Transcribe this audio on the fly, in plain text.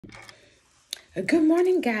Good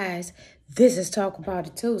morning, guys. This is Talk About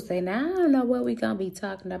It Tuesday. Now, I don't know what we're going to be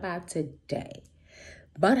talking about today,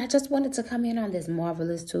 but I just wanted to come in on this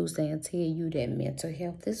marvelous Tuesday and tell you that mental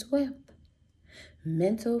health is wealth.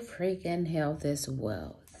 Mental freaking health is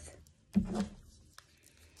wealth.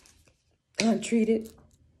 Untreated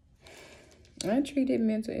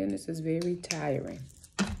mental illness is very tiring.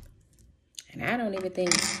 And I don't even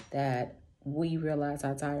think that we realize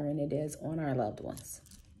how tiring it is on our loved ones.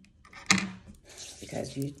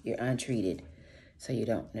 Because you're untreated, so you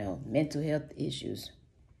don't know. Mental health issues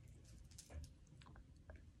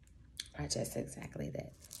are just exactly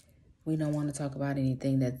that. We don't want to talk about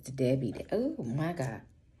anything that's Debbie. Oh my God.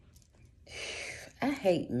 I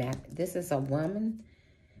hate map. This is a woman,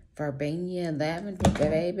 Verbania Lavender,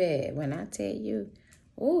 baby. When I tell you,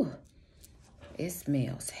 oh, it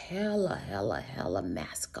smells hella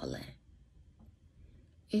masculine.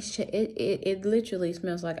 It literally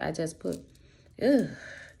smells like I just put, ugh.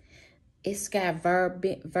 It's got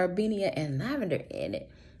verbena and lavender in it.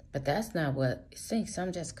 But that's not what it thinks.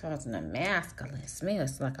 I'm just causing a masculine smell.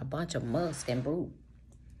 It's like a bunch of musk and brew.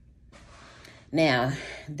 Now,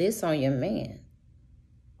 this on your man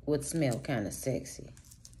would smell kind of sexy.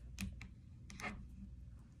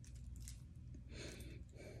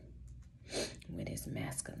 With his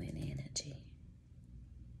masculine energy.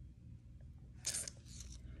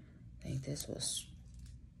 I think this was,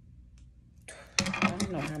 I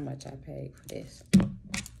don't know how much I paid for this.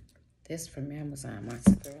 This from Amazon, my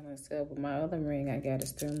sterling silver. My other ring I got is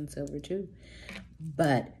sterling silver too.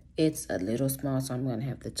 But it's a little small, so I'm going to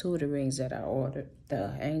have the two of the rings that I ordered.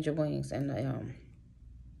 The angel wings and the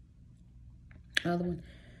other one.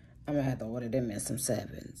 I'm going to have to order them in some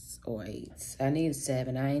 7s or 8s. I need a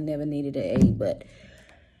 7. I ain't never needed an 8, but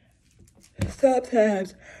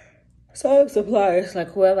sometimes some suppliers, like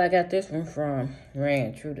whoever I got this one from,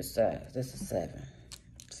 ran true to size. This is 7.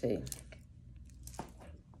 See?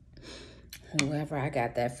 Whoever I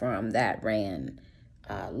got that from, that ran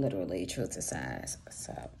literally true to size.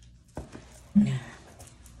 So,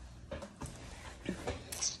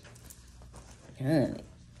 honey.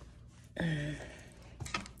 It's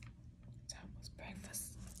almost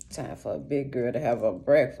breakfast. Time for a big girl to have a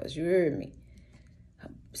breakfast. You heard me?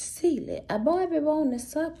 Silly. A boy be wanting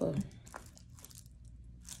supper.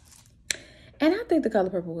 And I think the color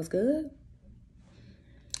purple was good.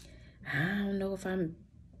 I don't know if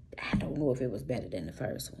it was better than the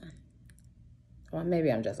first one. Or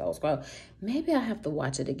maybe I'm just old school. Maybe I have to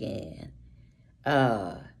watch it again.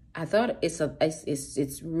 I thought it's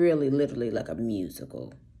really literally like a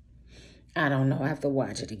musical. I don't know. I have to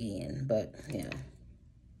watch it again. But, yeah.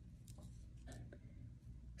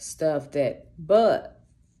 Stuff that, but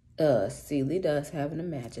Celie does have an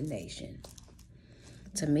imagination.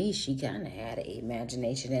 To me, she kind of had an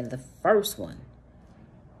imagination in the first one.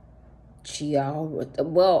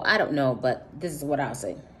 Well, I don't know, but this is what I'll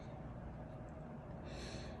say.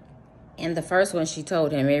 In the first one, she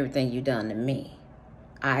told him, everything you done to me,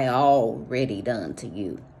 I already done to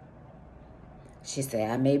you. She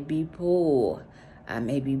said, I may be poor, I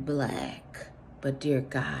may be black, but dear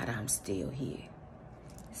God, I'm still here.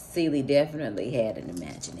 Celie definitely had an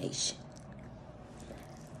imagination.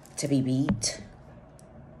 To be beat,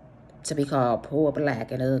 to be called poor,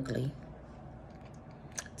 black, and ugly.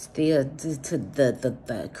 Still, to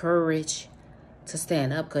the courage to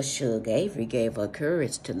stand up, because Suge Avery gave her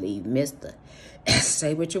courage to leave Mr.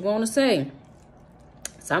 Say what you want to say.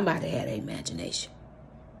 Somebody had an imagination.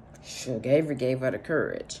 Suge Avery gave her the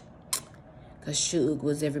courage, because Suge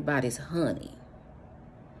was everybody's honey.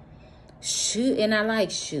 And I like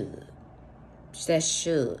Suge. That's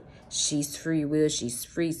Suge. She's free will, she's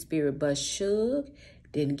free spirit, but Suge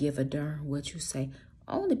didn't give a darn what you say.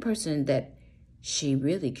 Only person that she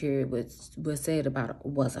really cared what said about her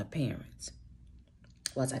was her parents.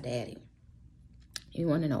 Was her daddy. You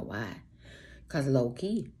want to know why? Because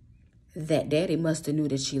low-key, that daddy must have knew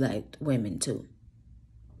that she liked women too.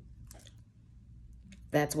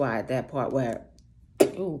 That's why that part where,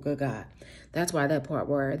 oh, good God. That's why that part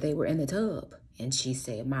where they were in the tub. And she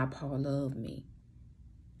said, my pa loved me.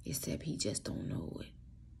 Except he just don't know it.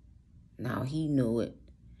 Now he knew it.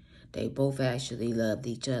 They both actually loved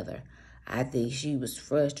each other. I think she was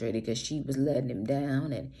frustrated because she was letting him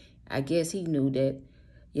down. And I guess he knew that,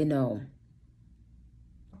 you know.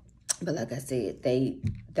 But like I said,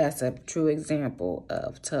 that's a true example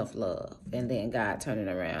of tough love. And then God turning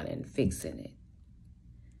around and fixing it.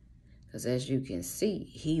 Because as you can see,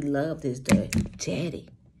 he loved his daddy.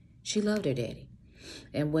 She loved her daddy.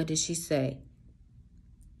 And what did she say?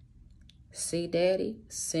 See, daddy,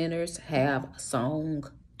 sinners have a song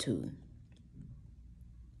too.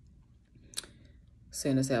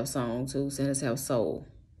 Sinners have song too. Sinners have soul.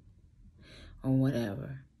 Or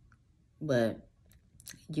whatever. But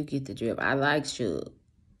you get the drift. I like Suge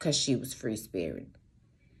because she was free spirit.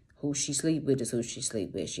 Who she sleep with is who she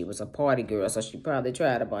sleep with. She was a party girl, so she probably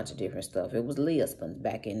tried a bunch of different stuff. It was lesbian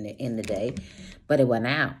back in the day, but it went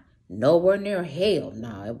out. Nowhere near hell.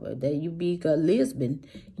 No, that you be a lesbian,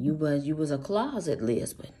 you was a closet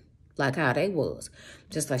lesbian, like how they was.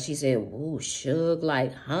 Just like she said, ooh, Suge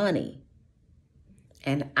like honey,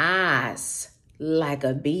 and eyes like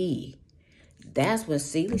a bee. That's when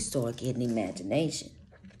Celie started getting imagination.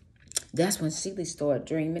 That's when Celie started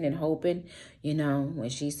dreaming and hoping, when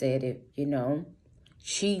she said it,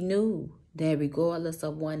 she knew that regardless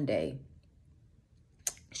of one day,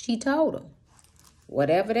 she told him,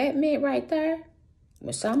 whatever that meant right there,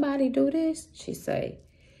 when somebody do this, she say,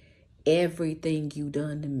 everything you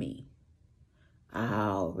done to me, I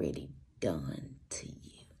already done to you.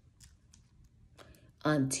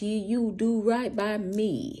 Until you do right by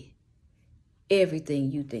me, everything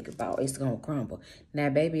you think about is going to crumble. Now,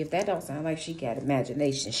 baby, if that don't sound like she got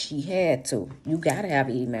imagination, she had to. You got to have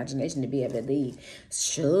imagination to be able to leave.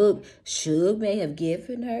 Suge may have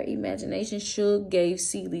given her imagination. Suge gave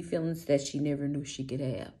Celie feelings that she never knew she could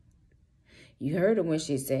have. You heard her when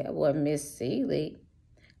she said, well, Miss Celie,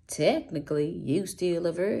 technically, you still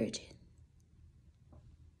a virgin.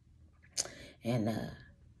 And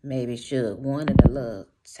maybe Suge wanted a little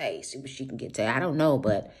taste, see what she can get to. I don't know,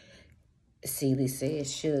 but Celie said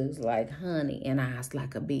Suge's like honey and eyes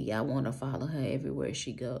like a bee. I want to follow her everywhere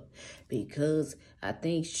she go, because I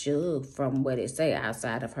think Suge, from what it say,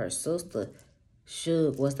 outside of her sister,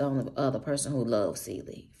 Suge was the only other person who loved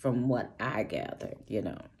Celie, from what I gathered,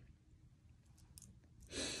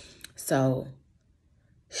 So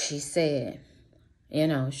she said,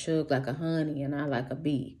 Suge like a honey and I like a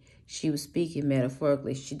bee. She was speaking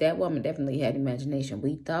metaphorically. That woman definitely had imagination.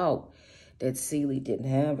 We thought that Celie didn't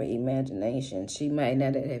have an imagination. She might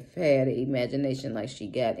not have had an imagination like she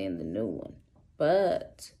got in the new one.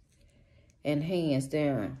 But, and hands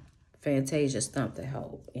down, Fantasia stumped the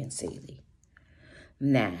hoe in Celie.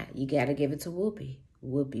 Nah, you got to give it to Whoopi.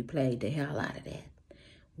 Whoopi played the hell out of that.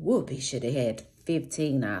 Whoopi should have had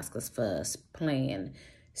 15 Oscars for us playing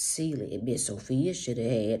Celie. And Miss Sophia should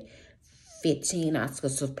have had 15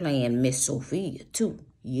 Oscars for playing Miss Sophia, too.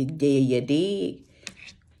 You dig?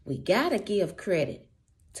 We got to give credit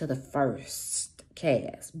to the first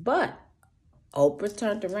cast. But Oprah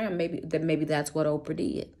turned around. Maybe that's what Oprah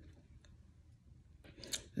did.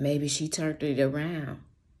 Maybe she turned it around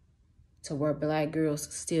to where black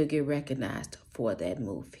girls still get recognized for that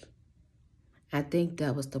movie. I think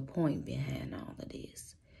that was the point behind all of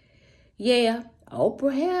this. Yeah,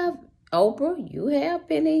 Oprah, you have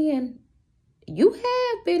been in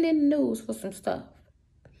the news for some stuff.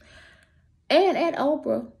 And at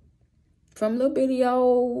Oprah, from little bitty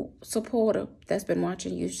old supporter that's been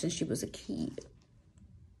watching you since she was a kid,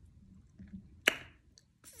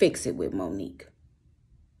 fix it with Monique.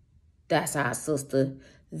 That's our sister.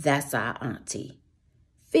 That's our auntie.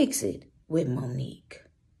 Fix it with Monique.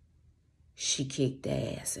 She kicked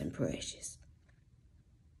ass in Precious.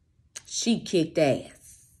 She kicked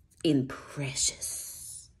ass in Precious.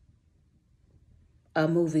 A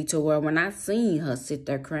movie to where when I seen her sit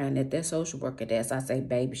there crying at that social worker desk, I say,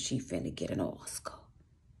 baby, she finna get an Oscar.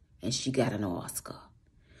 And she got an Oscar.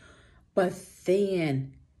 But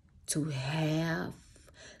then to have,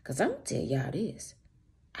 because I'm going to tell y'all this,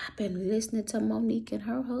 I've been listening to Monique and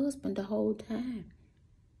her husband the whole time.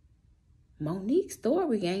 Monique's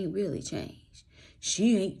story ain't really changed.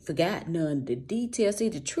 She ain't forgot none of the details. See,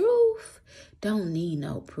 the truth don't need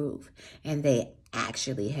no proof. And they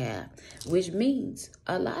actually have, which means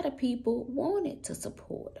a lot of people wanted to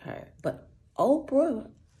support her. But Oprah,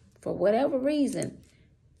 for whatever reason,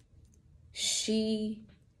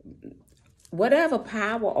 whatever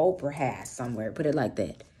power Oprah has somewhere, put it like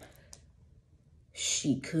that,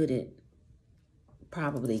 she couldn't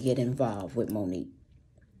probably get involved with Monique.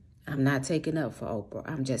 I'm not taking up for Oprah.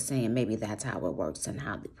 I'm just saying maybe that's how it works in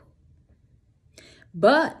Hollywood.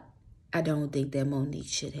 But I don't think that Monique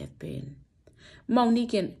should have been.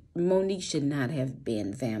 Monique should not have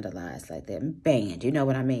been vandalized like that. Banned, you know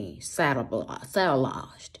what I mean?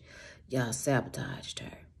 Sabotaged. Y'all sabotaged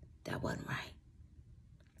her. That wasn't right.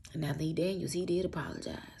 And now Lee Daniels, he did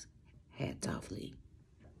apologize. Hats off, Lee.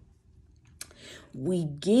 We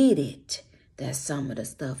get it that some of the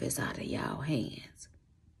stuff is out of y'all hands.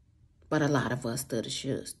 But a lot of us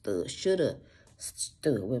should have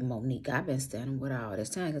stood with Monique. I've been standing with her all this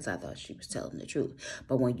time because I thought she was telling the truth.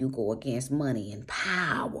 But when you go against money and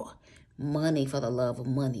power, Money for the love of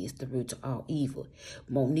money is the root of all evil.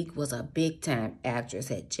 Monique was a big-time actress,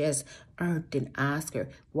 had just earned an Oscar.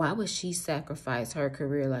 Why would she sacrifice her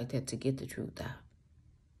career like that to get the truth out?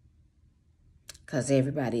 Because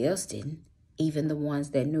everybody else didn't. Even the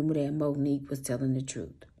ones that knew that Monique was telling the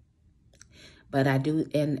truth. But I do,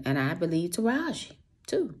 and I believe Taraji,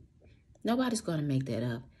 too. Nobody's going to make that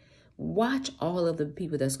up. Watch all of the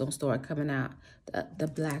people that's going to start coming out, the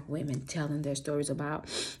black women telling their stories about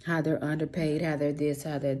how they're underpaid, how they're this,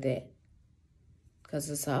 how they're that. Because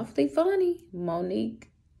it's awfully funny. Taraji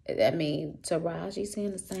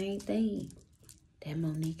saying the same thing that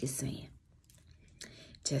Monique is saying.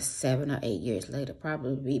 Just 7 or 8 years later,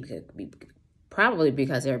 probably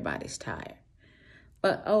because everybody's tired.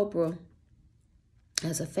 But Oprah,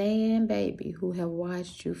 as a fan, baby, who have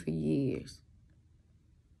watched you for years,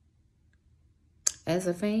 as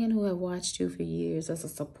a fan who have watched you for years, as a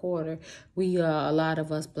supporter, a lot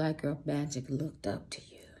of us Black Girl Magic looked up to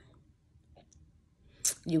you.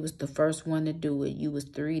 You was the first one to do it. You was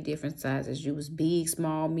 3 different sizes. You was big,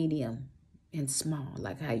 small, medium, and small,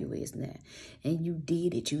 like how you is now. And you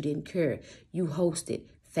did it. You didn't care. You hosted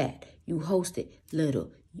fat. You hosted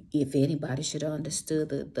little. If anybody should have understood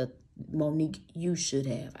the Monique, you should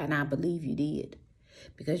have. And I believe you did.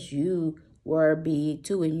 Because you were big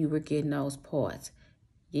too, and you were getting those parts.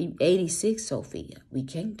 You 86, Sophia. We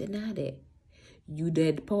can't deny that. You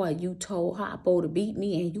did the part. You told Hoppo to beat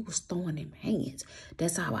me, and you was throwing them hands.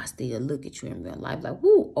 That's how I still look at you in real life. Like,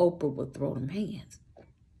 woo, Oprah would throw them hands.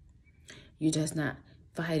 You're just not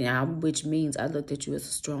fighting out, which means I looked at you as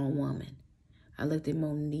a strong woman. I looked at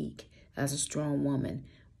Monique as a strong woman,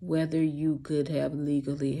 whether you could have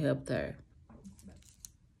legally helped her.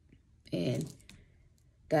 And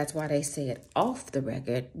that's why they said off the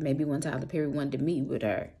record, maybe one Tyler Perry wanted to meet with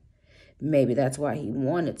her. Maybe that's why he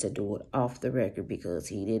wanted to do it off the record, because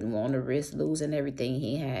he didn't want to risk losing everything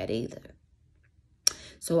he had either.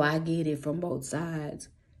 So I get it from both sides.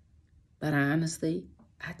 But honestly,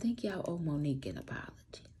 I think y'all owe Monique an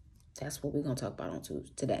apology. That's what we're going to talk about on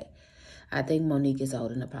Tuesday today. I think Monique is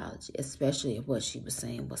owed an apology, especially if what she was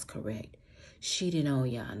saying was correct. She didn't owe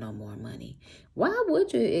y'all no more money. Why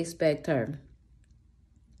would you expect her?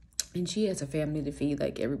 And she has a family to feed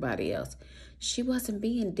like everybody else. She wasn't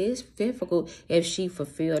being this difficult if she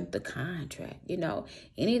fulfilled the contract. You know,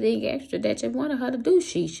 anything extra that you wanted her to do,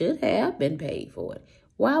 she should have been paid for it.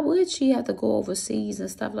 Why would she have to go overseas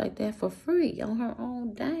and stuff like that for free on her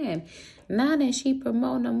own dime? Now that she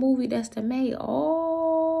promoting a movie that's to make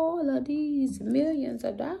all of these millions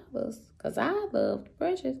of dollars, because I loved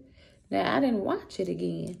Precious. Now, I didn't watch it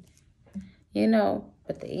again, you know,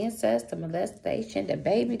 but the incest, the molestation, the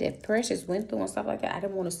baby that Precious went through and stuff like that, I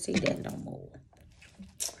didn't want to see that no more.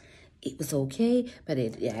 It was okay, but I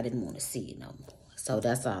didn't want to see it no more. So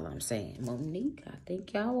that's all I'm saying. Monique, I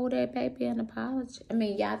think y'all owe that baby an apology. I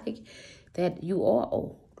mean, y'all think that you are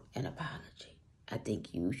owed an apology. I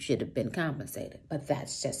think you should have been compensated. But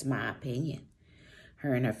that's just my opinion.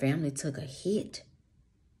 Her and her family took a hit.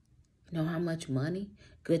 You know how much money?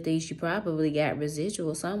 Good thing she probably got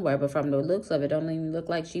residual somewhere. But from the looks of it, don't even look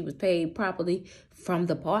like she was paid properly from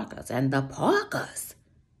the Parkers. And the Parkers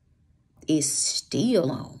is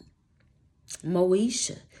still on.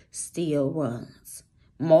 Moesha still runs.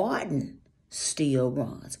 Martin still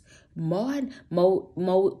runs. Martin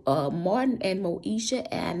and Moesha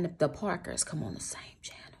and the Parkers come on the same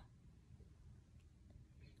channel.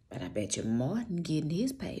 But I bet you Martin getting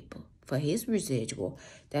his paper for his residual.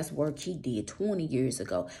 That's work he did 20 years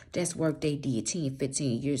ago. That's work they did 10,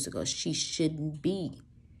 15 years ago. She shouldn't be.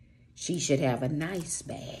 She should have a nice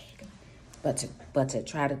bag. But to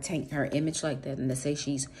try to tank her image like that and to say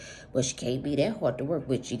she can't be that hard to work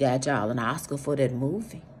with. She got y'all an Oscar for that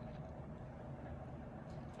movie.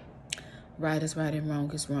 Right is right and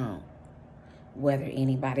wrong is wrong. Whether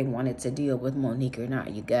anybody wanted to deal with Monique or not,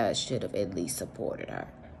 you guys should have at least supported her.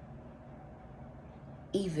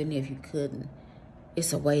 Even if you couldn't,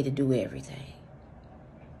 it's a way to do everything.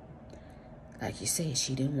 Like you said,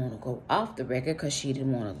 she didn't want to go off the record because she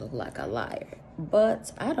didn't want to look like a liar.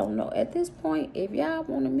 But I don't know at this point if y'all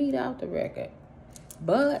want to meet off the record.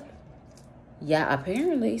 But yeah,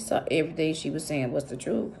 apparently so everything she was saying was the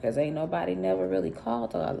truth, because ain't nobody never really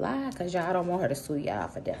called her a lie, because y'all don't want her to sue y'all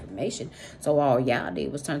for defamation. So all y'all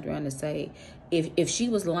did was turn around and say, if she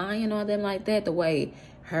was lying on them like that, the way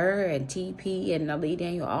her and TP and Ali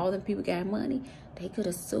Daniel, all them people got money, they could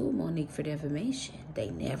have sued Monique for defamation. They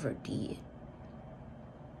never did.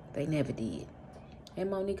 They never did. And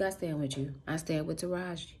Monique, I stand with you. I stand with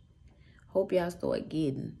Taraji. Hope y'all start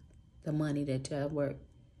getting the money that y'all work.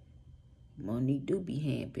 Monique do be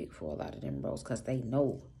handpicked for a lot of them roles because they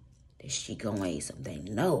know that she gonna ace them. They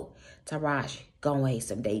know Taraji gonna ace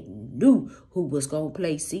them. They knew who was gonna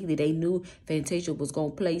play Celie. They knew Fantasia was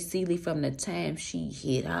gonna play Celie from the time she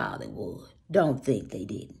hit Hollywood. Don't think they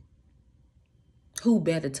didn't. Who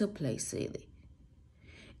better to play Celie?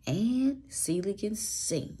 And Celie can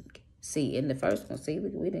sing. See, in the first one, Celie,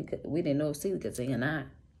 we didn't know if Celie could sing or not.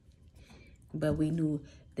 But we knew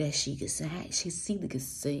that she could sing. Celie could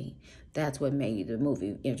sing. That's what made the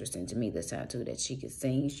movie interesting to me this time, too, that she could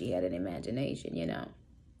sing. She had an imagination, you know.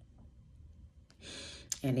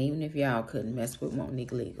 And even if y'all couldn't mess with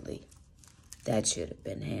Monique legally, that should have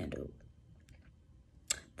been handled.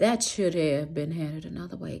 That should have been handled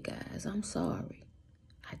another way, guys. I'm sorry.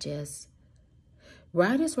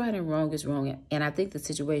 Right is right and wrong is wrong. And I think the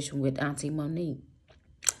situation with Auntie Monique,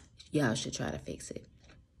 y'all should try to fix it.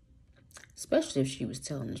 Especially if she was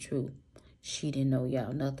telling the truth. She didn't know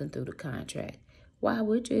y'all nothing through the contract. Why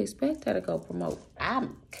would you expect her to go promote?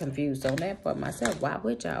 I'm confused on that part myself. Why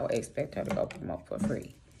would y'all expect her to go promote for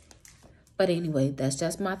free? But anyway, that's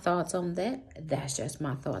just my thoughts on that. That's just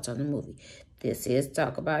my thoughts on the movie. This is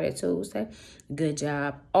Talk About It Tuesday. Good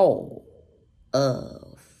job, all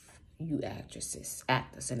of you actors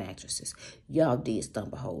and actresses. Y'all did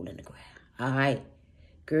stump a hole in the ground. All right?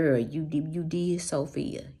 Girl, you did,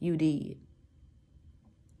 Sophia. You did.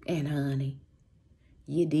 And honey,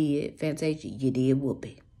 you did. Fantasia, you did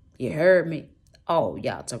Whoopi. You heard me? Oh,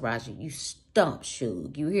 y'all, Taraji, you stump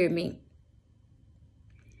Suge. You hear me?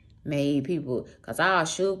 Made people, because our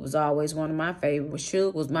Suge was always one of my favorites.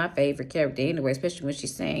 Suge was my favorite character anyway, especially when she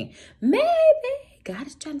sang, maybe. God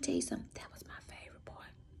is trying to tell you something. That was my favorite part.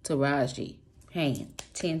 Taraji, hand,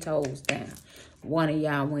 10 toes down. One of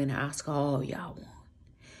y'all win an Oscar, all y'all won.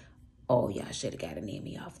 Oh, y'all should have got an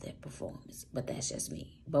Emmy off that performance. But that's just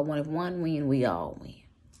me. But if one win, we all win.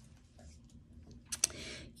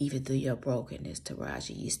 Even through your brokenness,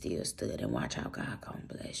 Taraji, you still stood. And watch how God gonna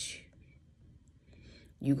bless you.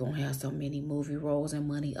 You're going to have so many movie roles and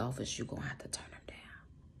money offers, you're going to have to turn them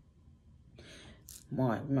down.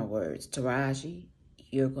 Mark my words. Taraji,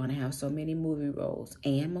 you're going to have so many movie roles.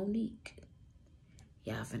 And Monique.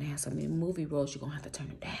 Y'all finna have so many movie roles, you're going to have to turn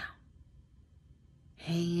them down.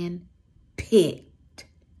 Hand-picked.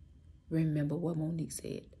 Remember what Monique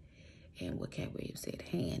said and what Katt Williams said.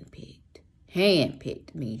 Hand-picked.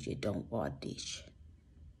 Hand-picked means you don't audition.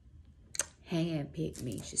 Hand-picked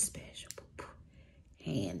means you're special.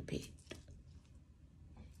 Hand-picked.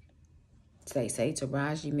 Say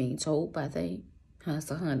Taraji means hope, I think.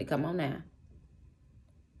 So, honey, come on now.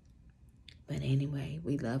 But anyway,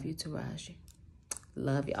 we love you, Taraji.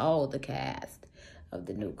 Love you, all the cast of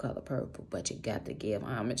The New Color Purple. But you got to give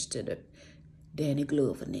homage to the Danny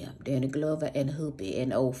Glover and them. Danny Glover and Whoopi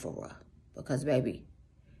and Oprah. Because, baby,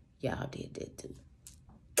 y'all did that too.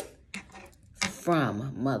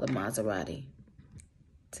 From Mother Maserati.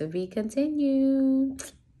 To be continued.